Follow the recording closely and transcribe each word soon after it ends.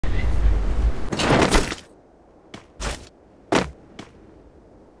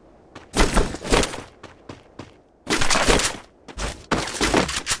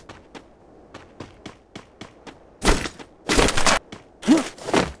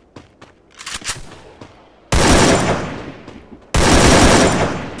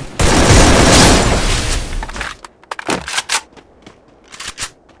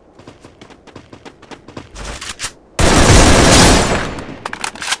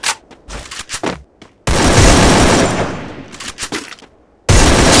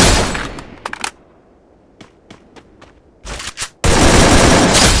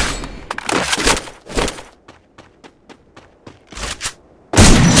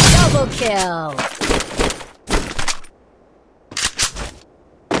Double kill!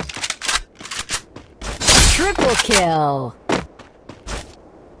 Triple kill!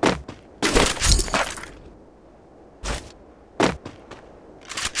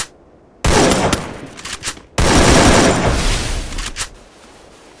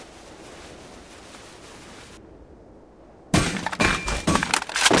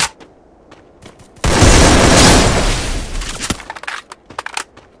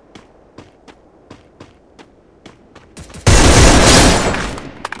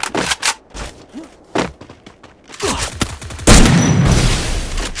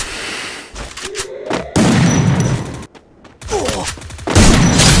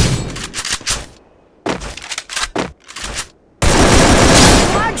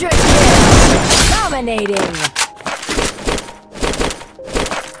 Dominating!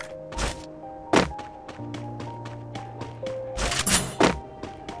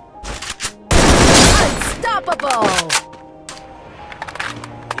 Unstoppable!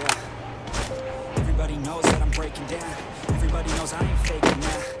 Yeah. Everybody knows that I'm breaking down. Everybody knows I ain't faking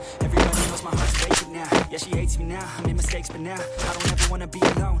now. Everybody knows my heart's faking now. Yeah, she hates me now. I made mistakes, but now I don't ever wanna be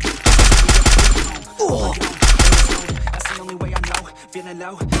alone. That's the only way I know. Feeling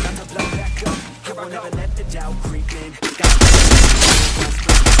low, about to blow back up. I won't ever let the doubt creep in.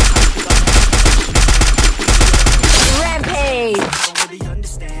 Rampage! I don't really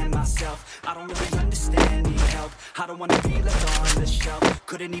understand myself. I don't really understand, need help. I don't wanna be left on the shelf.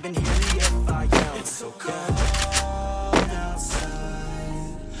 Couldn't even hear me if I yelled. It's so cold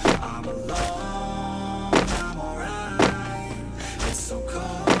outside. I'm alone, I'm alright. It's so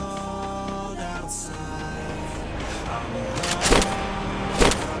cold outside. I'm alone.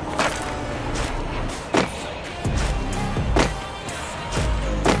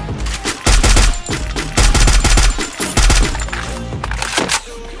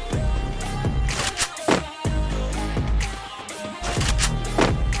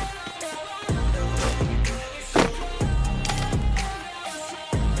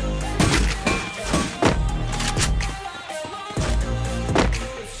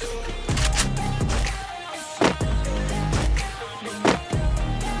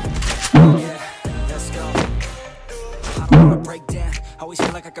 Always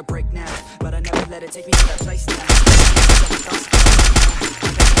feel like I could break now, but I never let it take me to that place now.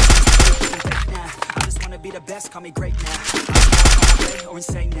 I just wanna be the best, call me great now. I'm or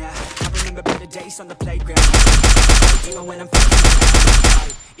insane now. I remember better days on the playground. Even when I'm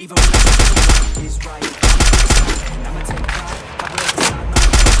feeling even when I think the is right. I'ma take pride, I will decide my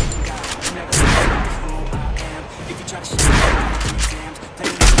own God. I'm never who I am. If you try to shit me, I'll be damned.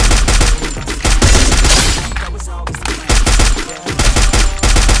 Playing that was always the plan.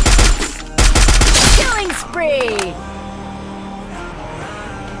 Killing spree!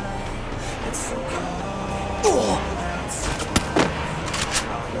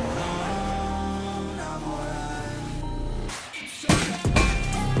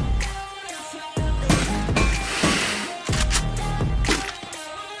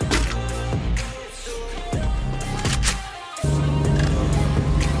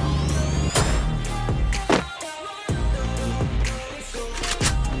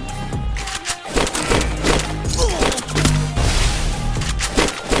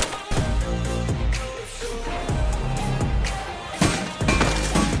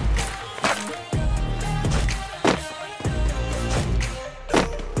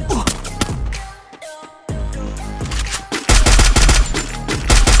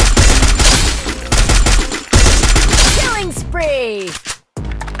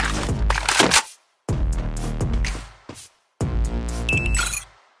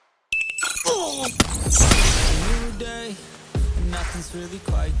 Nothing's really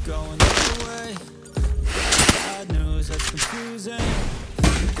quite going your way. Bad news that's confusing.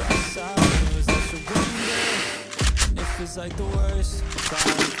 Got sad news that's your window. And it feels like the worst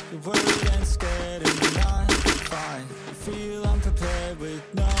time. You're worried and scared and you're not fine. You feel unprepared with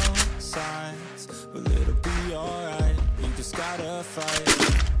no signs, but it'll be alright. You just gotta fight.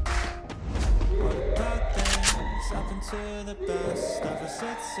 What about things happen to the best of us?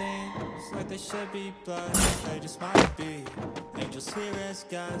 It seems like they should be blessed. They just might be angels here as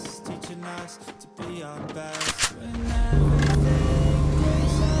guests, teaching us to be our best. When everything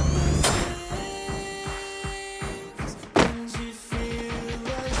goes up the seas, and you feel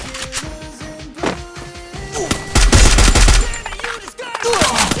like you're losing belief. Damn it, you just got it.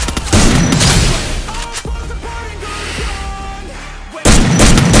 All falls apart and goes wrong.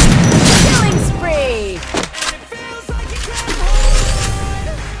 Killing spree! And it feels like you can't hold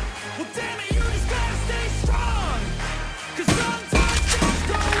on. Well, damn it, you just gotta stay strong. 'Cause sometimes things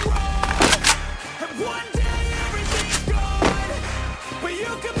go wrong.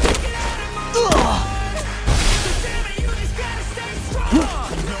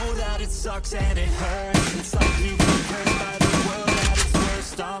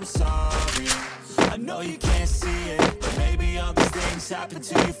 I'm sorry. I know you can't see it, but maybe all these things happen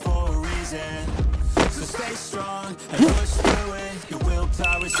to you for a reason. So stay strong and push through it. Your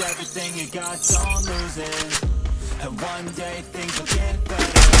willpower is everything you got, don't lose it. And one day things will get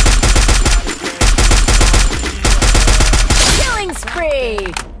better. Killing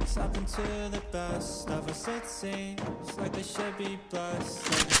spree! It's happened to the best of us, it seems like they should be blessed.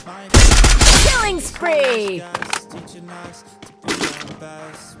 So this might be Killing spree! teaching us to be our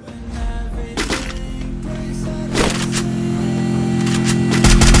best when everything breaks at us.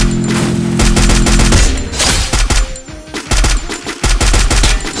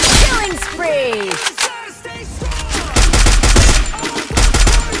 Killing spree!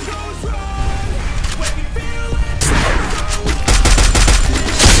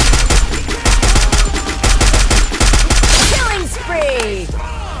 Killing spree!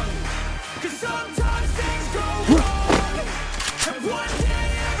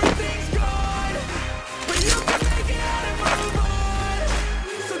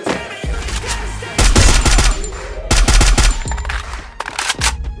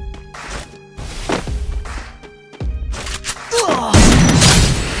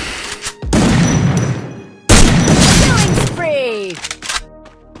 Killing spree!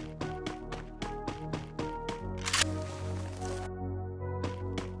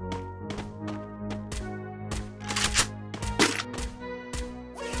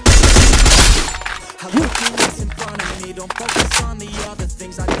 I look at what's in front of me, don't focus on the other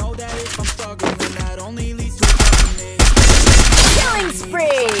things. I know that if I'm struggling, that only leads to me. Killing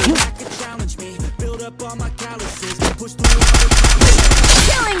spree! That could challenge me, build up all my calluses, push through all the challenges.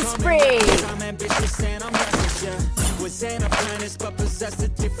 Killing spree! I'm ambitious and I'm restless, yeah. Was an apprentice but possessed a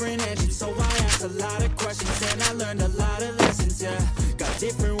different engine, so I asked a lot of questions and I learned a lot of lessons, yeah. Got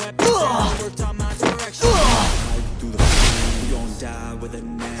different weapons and I worked on my direction. Fight through the pain, we gon' die with a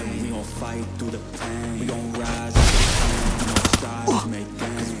name. We gon' fight through the pain, we gon' rise with the pain. We gon' strive to make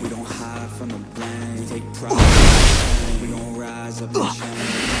gains, we don't hide from the blame. We take pride in the pain, we gon' rise up and change.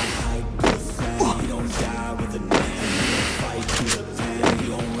 We gon' fight through the flame, we gon' die with a name. We gon' fight through the pain, we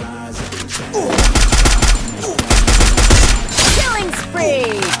gon' rise up and change. Killing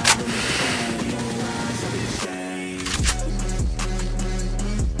spree!